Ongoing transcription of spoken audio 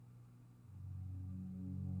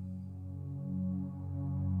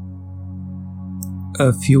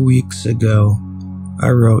A few weeks ago, I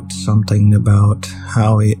wrote something about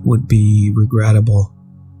how it would be regrettable,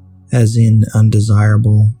 as in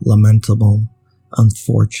undesirable, lamentable,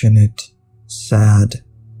 unfortunate, sad,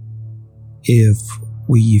 if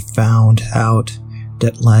we found out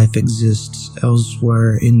that life exists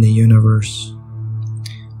elsewhere in the universe.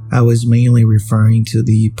 I was mainly referring to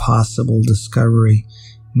the possible discovery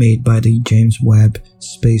made by the James Webb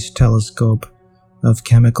Space Telescope of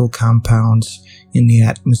chemical compounds in the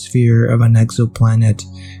atmosphere of an exoplanet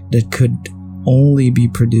that could only be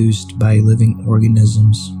produced by living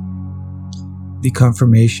organisms. The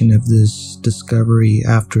confirmation of this discovery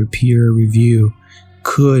after peer review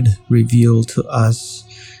could reveal to us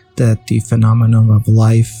that the phenomenon of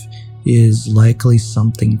life is likely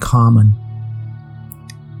something common.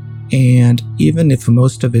 And even if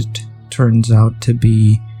most of it turns out to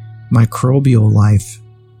be microbial life,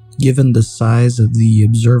 given the size of the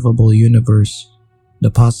observable universe,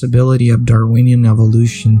 the possibility of Darwinian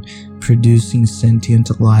evolution producing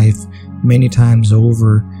sentient life many times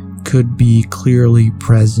over could be clearly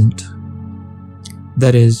present.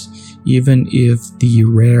 That is, even if the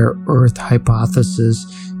rare Earth hypothesis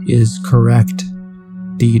is correct,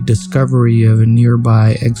 the discovery of a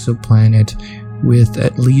nearby exoplanet with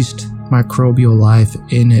at least microbial life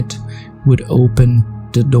in it would open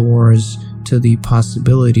the doors to the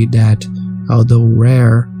possibility that, although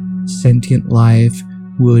rare, sentient life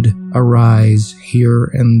would arise here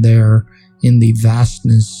and there in the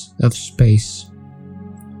vastness of space.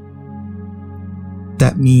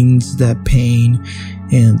 That means that pain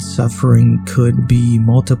and suffering could be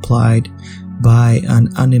multiplied by an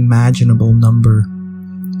unimaginable number,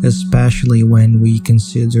 especially when we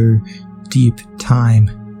consider deep time,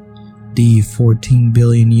 the 14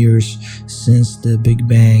 billion years since the Big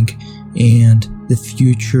Bang, and the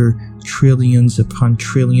future trillions upon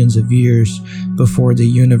trillions of years before the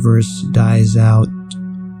universe dies out.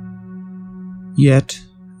 Yet,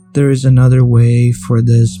 there is another way for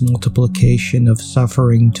this multiplication of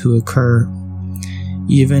suffering to occur.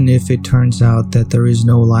 Even if it turns out that there is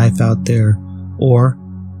no life out there, or,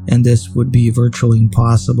 and this would be virtually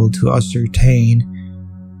impossible to ascertain,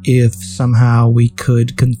 if somehow we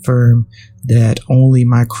could confirm that only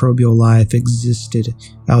microbial life existed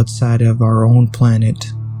outside of our own planet.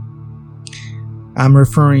 I'm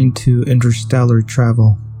referring to interstellar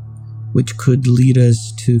travel, which could lead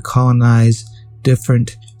us to colonize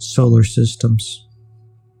different solar systems.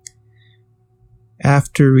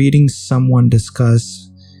 After reading someone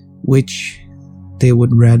discuss which they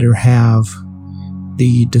would rather have,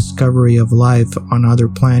 the discovery of life on other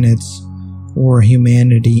planets or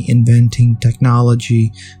humanity inventing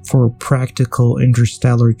technology for practical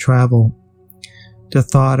interstellar travel, the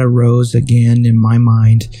thought arose again in my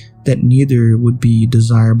mind that neither would be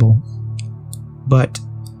desirable. But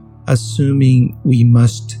assuming we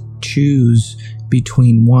must choose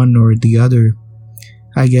between one or the other,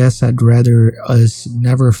 I guess I'd rather us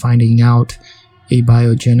never finding out a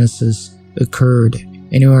biogenesis occurred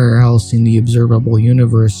anywhere else in the observable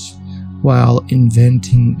universe while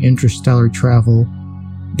inventing interstellar travel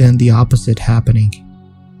than the opposite happening.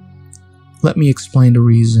 Let me explain the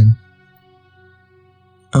reason.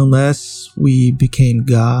 Unless we became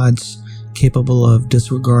gods capable of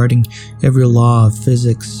disregarding every law of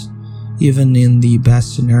physics, even in the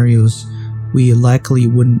best scenarios, we likely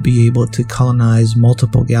wouldn't be able to colonize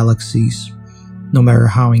multiple galaxies, no matter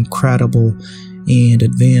how incredible and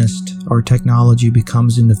advanced our technology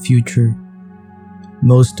becomes in the future.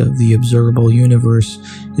 Most of the observable universe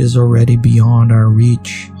is already beyond our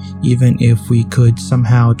reach, even if we could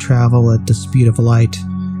somehow travel at the speed of light,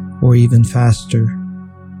 or even faster.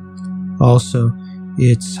 Also,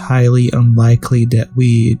 it's highly unlikely that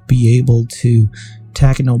we'd be able to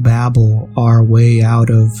technobabble our way out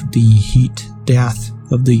of the heat death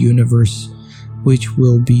of the universe, which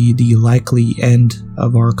will be the likely end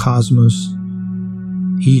of our cosmos.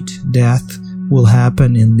 Heat death will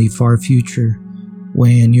happen in the far future,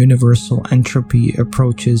 when universal entropy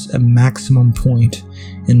approaches a maximum point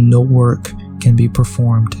and no work can be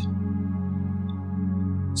performed.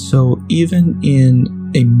 So even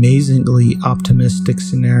in amazingly optimistic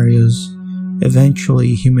scenarios,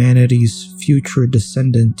 eventually humanity's future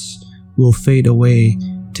descendants will fade away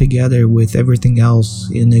together with everything else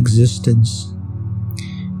in existence.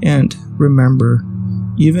 And remember,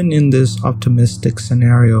 even in this optimistic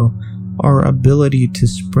scenario, our ability to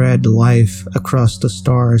spread life across the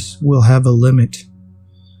stars will have a limit.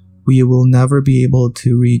 We will never be able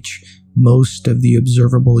to reach most of the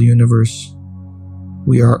observable universe.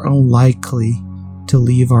 We are unlikely to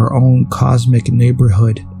leave our own cosmic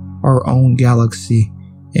neighborhood, our own galaxy,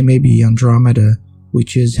 and maybe Andromeda,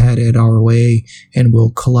 which is headed our way and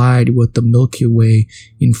will collide with the Milky Way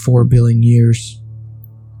in 4 billion years.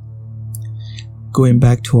 Going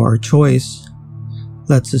back to our choice,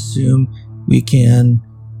 let's assume we can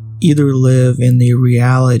either live in the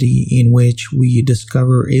reality in which we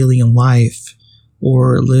discover alien life,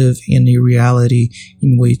 or live in a reality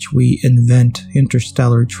in which we invent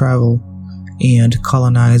interstellar travel and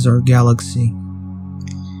colonize our galaxy.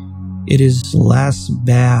 It is less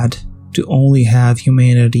bad to only have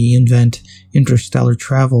humanity invent interstellar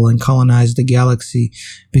travel and colonize the galaxy,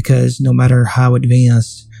 because no matter how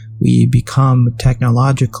advanced we become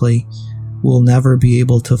technologically, we'll never be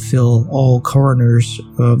able to fill all corners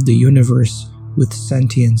of the universe with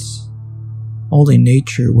sentience. Only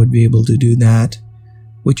nature would be able to do that,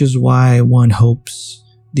 which is why one hopes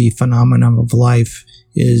the phenomenon of life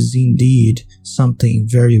is indeed something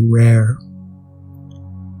very rare.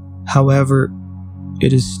 However,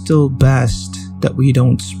 it is still best that we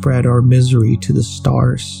don't spread our misery to the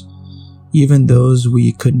stars, even those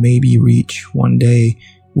we could maybe reach one day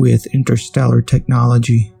with interstellar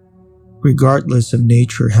technology, regardless of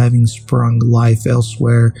nature having sprung life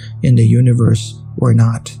elsewhere in the universe or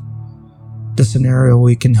not. The scenario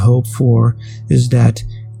we can hope for is that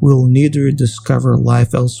we'll neither discover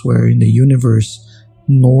life elsewhere in the universe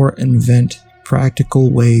nor invent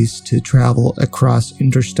practical ways to travel across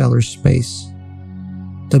interstellar space.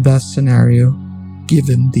 The best scenario,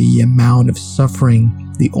 given the amount of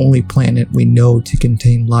suffering the only planet we know to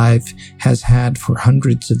contain life has had for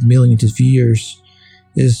hundreds of millions of years,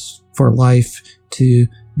 is for life to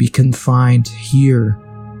be confined here,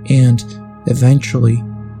 and eventually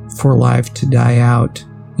for life to die out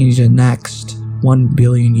in the next 1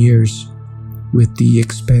 billion years with the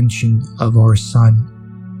expansion of our sun.